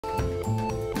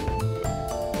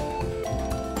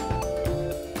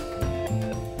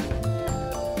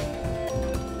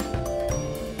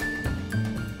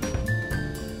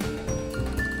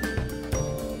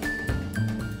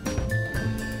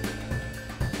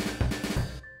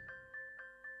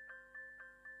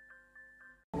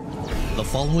The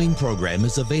following program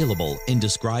is available in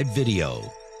described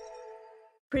video.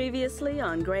 Previously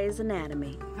on Grey's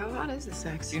Anatomy. How hot is the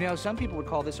sex? You know, some people would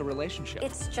call this a relationship.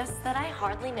 It's just that I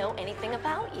hardly know anything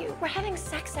about you. We're having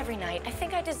sex every night. I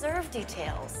think I deserve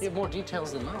details. You have more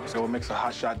details than those. So what makes a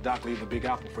hotshot doc leave the Big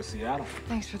Apple for Seattle?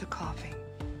 Thanks for the coffee.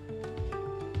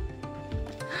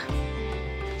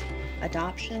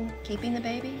 Adoption, keeping the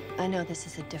baby? I know this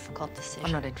is a difficult decision.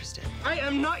 I'm not interested. I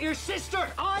am not your sister.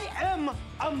 I am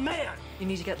a man. You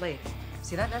need to get laid.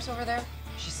 See that nurse over there?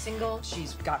 She's single,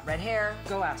 she's got red hair.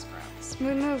 Go ask her out.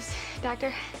 Smooth moves,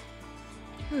 doctor.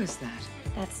 Who is that?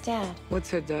 That's Dad.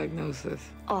 What's her diagnosis?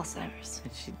 Alzheimer's.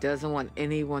 And she doesn't want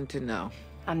anyone to know.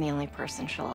 I'm the only person she'll